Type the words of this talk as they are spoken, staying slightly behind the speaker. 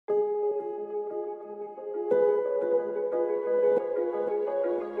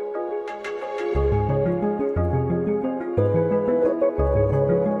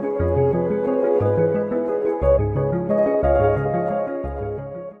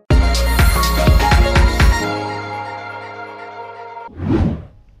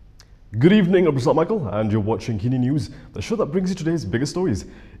Good evening, I'm Michael, and you're watching Kini News, the show that brings you today's biggest stories.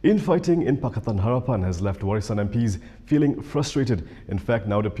 Infighting in Pakatan Harapan has left Warisan MPs feeling frustrated. In fact,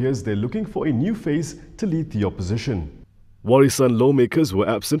 now it appears they're looking for a new face to lead the opposition. Warisan lawmakers were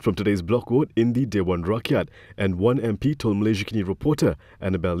absent from today's bloc vote in the Dewan Rakyat, and one MP told Malaysiakini reporter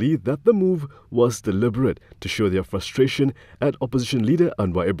Annabel Lee that the move was deliberate to show their frustration at opposition leader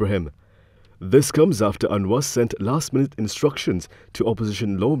Anwar Ibrahim. This comes after Anwar sent last-minute instructions to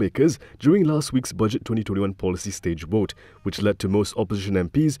opposition lawmakers during last week's Budget 2021 policy stage vote, which led to most opposition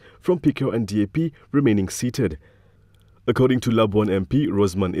MPs from PKR and DAP remaining seated. According to Labuan MP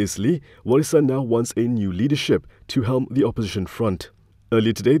Rozman Isli, Warisan now wants a new leadership to helm the opposition front.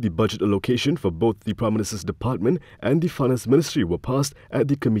 Earlier today, the budget allocation for both the Prime Minister's Department and the Finance Ministry were passed at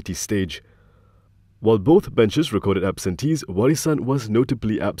the committee stage. While both benches recorded absentees, Warisan was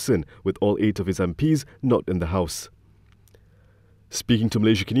notably absent, with all 8 of his MPs not in the House. Speaking to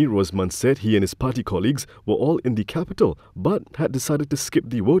Malaysiakini, Rozman said he and his party colleagues were all in the capital but had decided to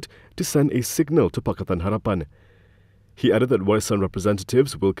skip the vote to send a signal to Pakatan Harapan. He added that Warisan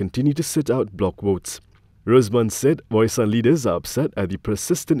representatives will continue to sit out bloc votes. Rozman said Warisan leaders are upset at the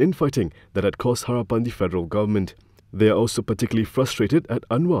persistent infighting that had cost Harapan the federal government. They are also particularly frustrated at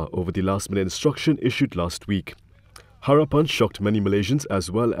Anwar over the last-minute instruction issued last week. Harapan shocked many Malaysians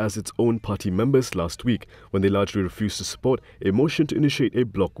as well as its own party members last week when they largely refused to support a motion to initiate a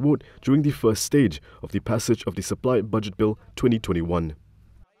bloc vote during the first stage of the passage of the Supply Budget Bill 2021.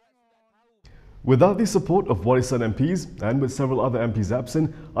 Without the support of Warisan MPs and with several other MPs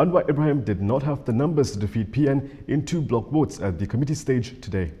absent, Anwar Ibrahim did not have the numbers to defeat PN in 2 bloc votes at the committee stage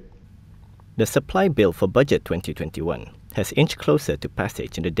today. The supply bill for Budget 2021 has inched closer to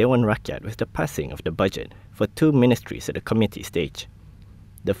passage in the Dewan Rakyat with the passing of the budget for 2 ministries at the committee stage.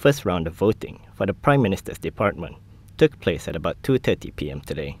 The first round of voting for the Prime Minister's Department took place at about 2:30 p.m.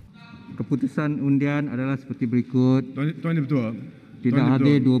 today. Keputusan undian adalah seperti berikut. Tuan ini betul. Tidak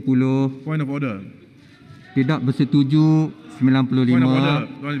hadir 20. Point of order. Tidak bersetuju 95. Point of order.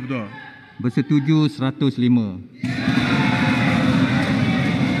 Tuan ini betul. Bersetuju 105.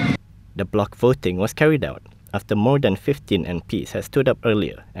 The bloc voting was carried out after more than 15 MPs had stood up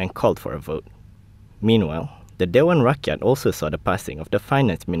earlier and called for a vote. Meanwhile, the Dewan Rakyat also saw the passing of the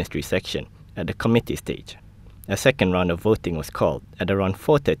Finance Ministry section at the committee stage. A second round of voting was called at around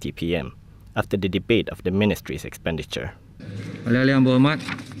 4:30 p.m. after the debate of the ministry's expenditure. Ahli-ahli yang berhormat,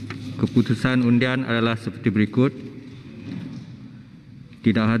 keputusan undian adalah seperti berikut.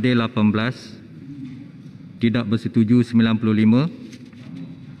 Tidak hadir 18, tidak bersetuju 95,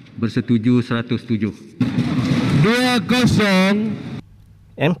 bersetuju 107. 2-0.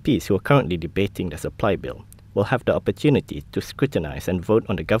 MPs who are currently debating the supply bill will have the opportunity to scrutinize and vote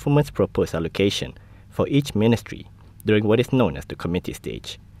on the government's proposed allocation for each ministry during what is known as the committee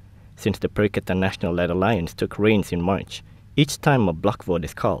stage. Since the Pakatan National-led alliance took reins in March, each time a bloc vote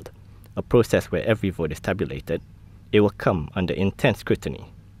is called, a process where every vote is tabulated, it will come under intense scrutiny.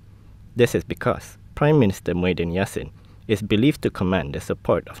 This is because Prime Minister Muhyiddin Yassin is believed to command the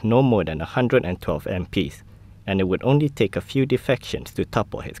support of no more than 112 MPs, and it would only take a few defections to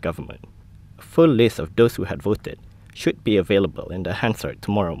topple his government. A full list of those who had voted should be available in the Hansard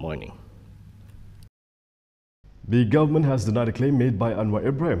tomorrow morning. The government has denied a claim made by Anwar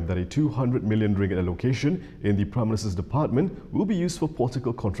Ibrahim that a 200 million ringgit allocation in the Prime Minister's Department will be used for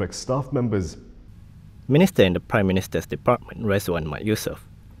political contract staff members. Minister in the Prime Minister's Department, Rozman Isli,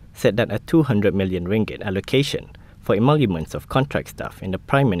 said that a 200 million ringgit allocation for emoluments of contract staff in the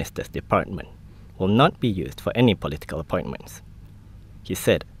Prime Minister's Department will not be used for any political appointments. He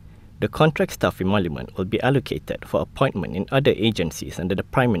said the contract staff emolument will be allocated for appointment in other agencies under the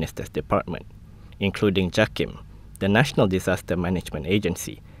Prime Minister's Department, including JAKIM, the National Disaster Management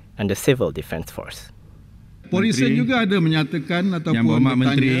Agency, and the Civil Defence Force. Warisan juga ada menyatakan ataupun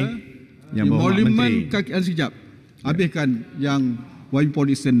bertanya emolument kaki sekejap. Habiskan yang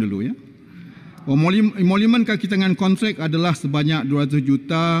Warisan dulu ya. Emolument kaki tangan kontrak adalah sebanyak 200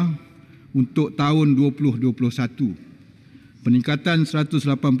 juta untuk tahun 2021. Peningkatan 181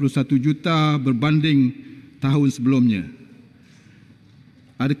 juta berbanding tahun sebelumnya.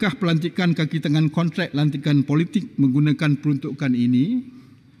 Adakah pelantikan kaki tangan kontrak lantikan politik menggunakan peruntukan ini?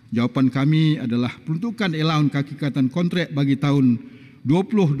 Jawapan kami adalah peruntukan allowance kaki tangan kontrak bagi tahun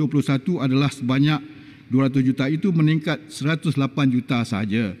 2021 adalah sebanyak 200 juta itu meningkat 108 juta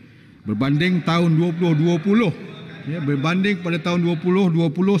sahaja. Berbanding tahun 2020, berbanding pada tahun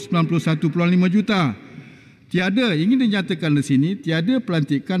 2020 91.5 juta. Tiada, ingin dinyatakan di sini, tiada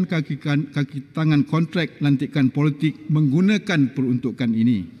pelantikan kaki tangan kontrak lantikan politik menggunakan peruntukan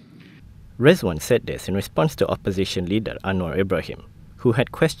ini. Rozman said this in response to opposition leader Anwar Ibrahim, who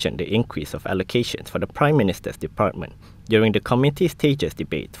had questioned the increase of allocations for the Prime Minister's department during the committee stages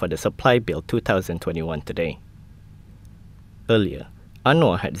debate for the Supply Bill 2021 today. Earlier,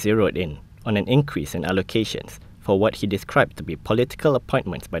 Anwar had zeroed in on an increase in allocations for what he described to be political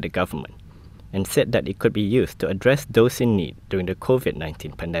appointments by the government, and said that it could be used to address those in need during the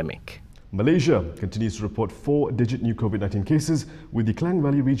COVID-19 pandemic. Malaysia continues to report 4-digit new COVID-19 cases, with the Klang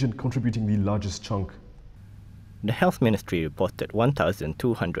Valley region contributing the largest chunk. The Health Ministry reported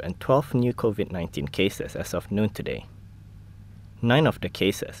 1,212 new COVID-19 cases as of noon today. 9 of the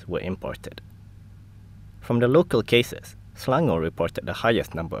cases were imported. From the local cases, Selangor reported the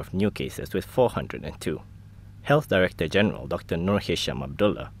highest number of new cases with 402. Health Director General Dr. Nur Hisham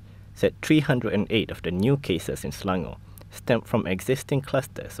Abdullah said 308 of the new cases in Selangor stemmed from existing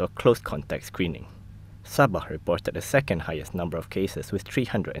clusters or close contact screening. Sabah reported the second highest number of cases with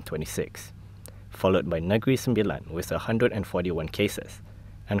 326, followed by Negeri Sembilan with 141 cases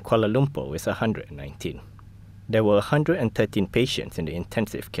and Kuala Lumpur with 119. There were 113 patients in the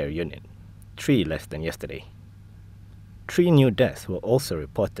intensive care unit, 3 less than yesterday. 3 new deaths were also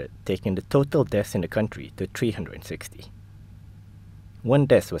reported, taking the total deaths in the country to 360. 1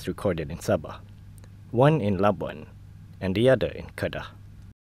 death was recorded in Sabah, 1 in Labuan, and the other in Kedah.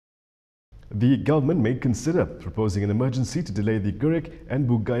 The government may consider proposing an emergency to delay the Gerik and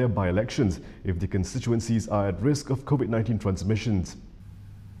Bugaya by-elections if the constituencies are at risk of COVID-19 transmissions.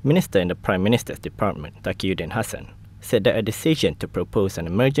 Minister in the Prime Minister's Department, Taqiyuddin Hassan, said that a decision to propose an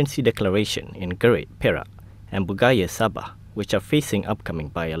emergency declaration in Gerik, Perak, and Bugaya, Sabah, which are facing upcoming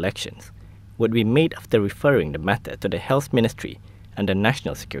by-elections, would be made after referring the matter to the Health Ministry and the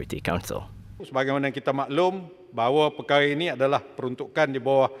National Security Council. Sebagaimana kita maklum bahawa perkara ini adalah peruntukan di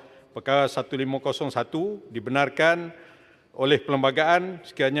bawah perkara 1501, dibenarkan oleh perlembagaan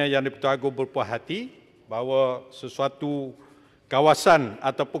sekiranya Yang di-Pertuan Agong berpuas hati bahawa sesuatu kawasan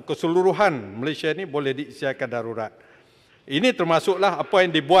ataupun keseluruhan Malaysia ini boleh diisytiharkan darurat. Ini termasuklah apa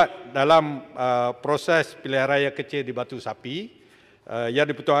yang dibuat dalam proses pilihan raya kecil di Batu Sapi.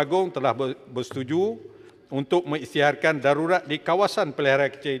 Yang di-Pertuan Agong telah bersetuju untuk mengisytiharkan darurat di kawasan pilihan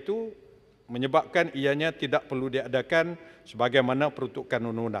raya kecil itu, menyebabkan ianya tidak perlu diadakan sebagaimana peruntukan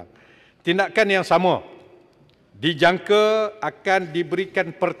undang-undang. Tindakan yang sama dijangka akan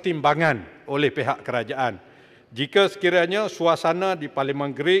diberikan pertimbangan oleh pihak kerajaan jika sekiranya suasana di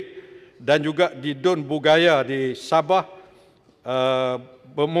Parlimen Gerik dan juga di Dun Bugaya di Sabah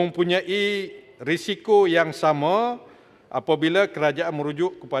mempunyai risiko yang sama apabila kerajaan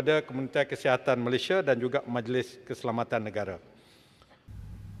merujuk kepada Kementerian Kesihatan Malaysia dan juga Majlis Keselamatan Negara.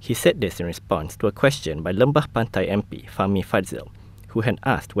 He said this in response to a question by Lembah Pantai MP Fahmi Fadzil, who had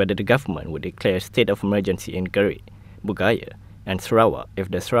asked whether the government would declare a state of emergency in Gerik, Bugaya, and Sarawak if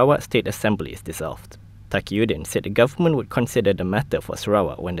the Sarawak State Assembly is dissolved. Taqiyuddin said the government would consider the matter for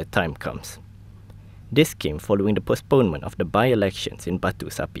Sarawak when the time comes. This came following the postponement of the by-elections in Batu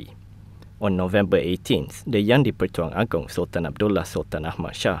Sapi. On November 18th, the Yang di-Pertuan Agong Sultan Abdullah Sultan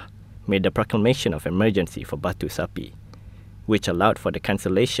Ahmad Shah made the proclamation of emergency for Batu Sapi, which allowed for the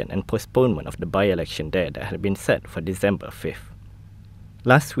cancellation and postponement of the by-election there that had been set for December 5th.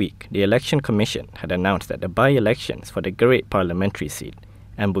 Last week, the Election Commission had announced that the by-elections for the Gerik parliamentary seat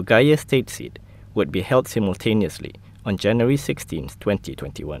and Bugaya state seat would be held simultaneously on January 16,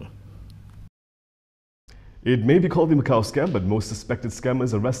 2021. It may be called the Macau scam, but most suspected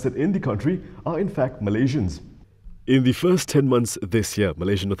scammers arrested in the country are in fact Malaysians. In the first 10 months this year,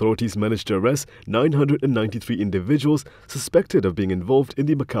 Malaysian authorities managed to arrest 993 individuals suspected of being involved in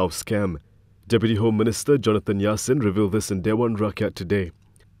the Macau scam. Deputy Home Minister Jonathan Yassin revealed this in Dewan Rakyat today.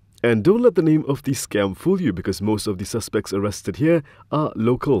 And don't let the name of the scam fool you, because most of the suspects arrested here are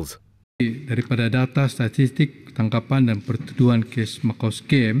locals. Daripada data statistik tangkapan dan pertuduhan kes Macau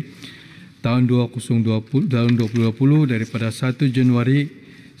scam tahun 2020 daripada 1 Januari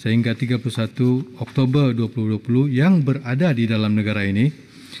sehingga 31 Oktober 2020 yang berada di dalam negara ini,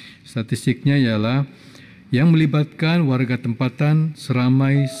 statistiknya ialah yang melibatkan warga tempatan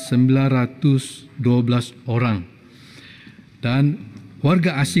seramai 912 orang dan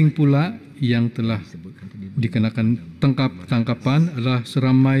warga asing pula yang telah dikenakan tangkapan adalah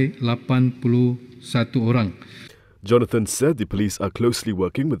seramai 81 orang. Jonathan said the police are closely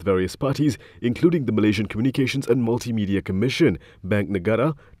working with various parties, including the Malaysian Communications and Multimedia Commission, Bank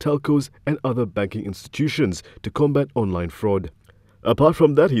Negara, telcos and other banking institutions to combat online fraud. Apart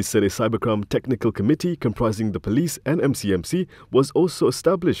from that, he said a cybercrime technical committee comprising the police and MCMC was also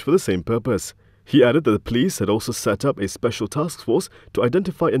established for the same purpose. He added that the police had also set up a special task force to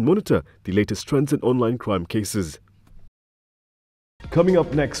identify and monitor the latest trends in online crime cases. Coming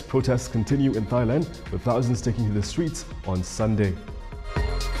up next, protests continue in Thailand, with thousands taking to the streets on Sunday.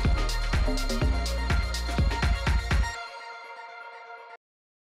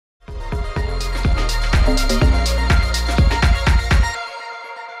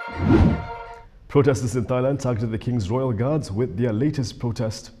 Protesters in Thailand targeted the King's Royal Guards with their latest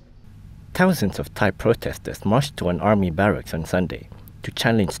protest. Thousands of Thai protesters marched to an army barracks on Sunday to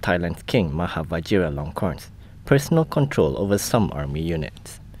challenge Thailand's King Maha Vajiralongkorn's personal control over some army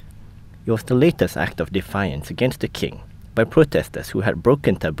units. It was the latest act of defiance against the king by protesters who had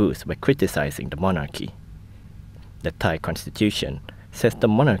broken taboos by criticizing the monarchy. The Thai constitution says the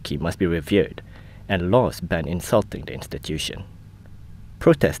monarchy must be revered and laws ban insulting the institution.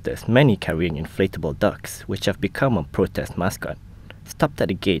 Protesters, many carrying inflatable ducks, which have become a protest mascot, stopped at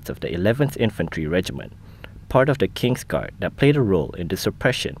the gates of the 11th Infantry Regiment, part of the King's Guard that played a role in the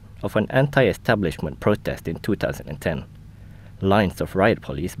suppression of an anti-establishment protest in 2010. Lines of riot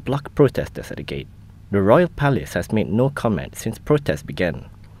police blocked protesters at the gate. The Royal Palace has made no comment since protests began,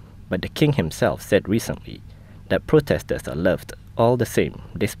 but the King himself said recently that protesters are loved all the same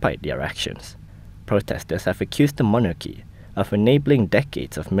despite their actions. Protesters have accused the monarchy of enabling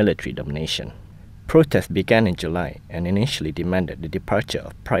decades of military domination. Protests began in July and initially demanded the departure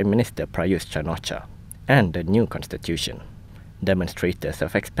of Prime Minister Prayut Chan-o-cha and the new constitution. Demonstrators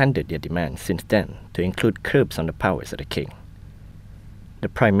have expanded their demands since then to include curbs on the powers of the king. The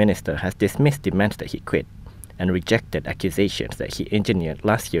Prime Minister has dismissed demands that he quit and rejected accusations that he engineered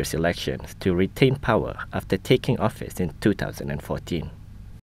last year's elections to retain power after taking office in 2014.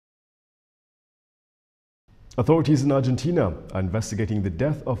 Authorities in Argentina are investigating the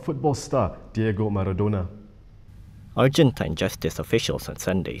death of football star Diego Maradona. Argentine justice officials on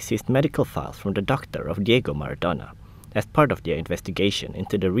Sunday seized medical files from the doctor of Diego Maradona as part of their investigation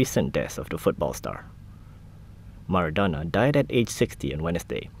into the recent death of the football star. Maradona died at age 60 on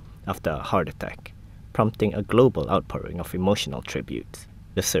Wednesday after a heart attack, prompting a global outpouring of emotional tributes.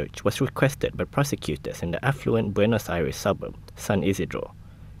 The search was requested by prosecutors in the affluent Buenos Aires suburb San Isidro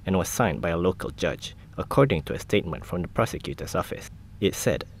and was signed by a local judge, according to a statement from the prosecutor's office. It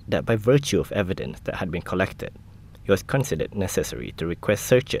said that by virtue of evidence that had been collected, it was considered necessary to request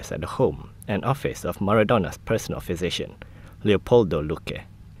searches at the home and office of Maradona's personal physician, Leopoldo Luque.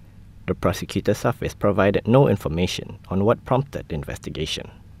 The prosecutor's office provided no information on what prompted the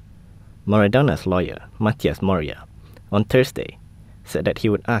investigation. Maradona's lawyer, Matias Moria, on Thursday, said that he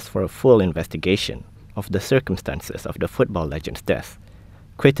would ask for a full investigation of the circumstances of the football legend's death,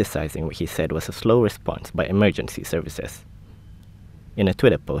 criticizing what he said was a slow response by emergency services. In a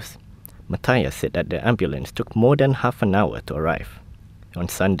Twitter post, Matias said that the ambulance took more than half an hour to arrive. On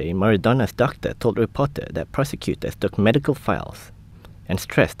Sunday, Maradona's doctor told a reporter that prosecutors took medical files and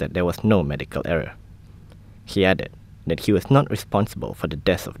stressed that there was no medical error. He added that he was not responsible for the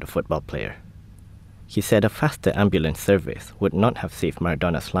death of the football player. He said a faster ambulance service would not have saved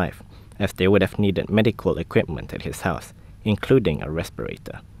Maradona's life, as they would have needed medical equipment at his house, including a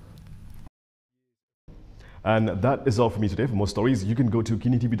respirator. And that is all for me today. For more stories, you can go to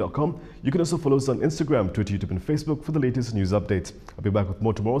KiniTV.com. You can also follow us on Instagram, Twitter, YouTube and Facebook for the latest news updates. I'll be back with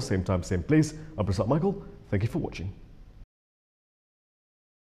more tomorrow, same time, same place. I'm Prasad Michael. Thank you for watching.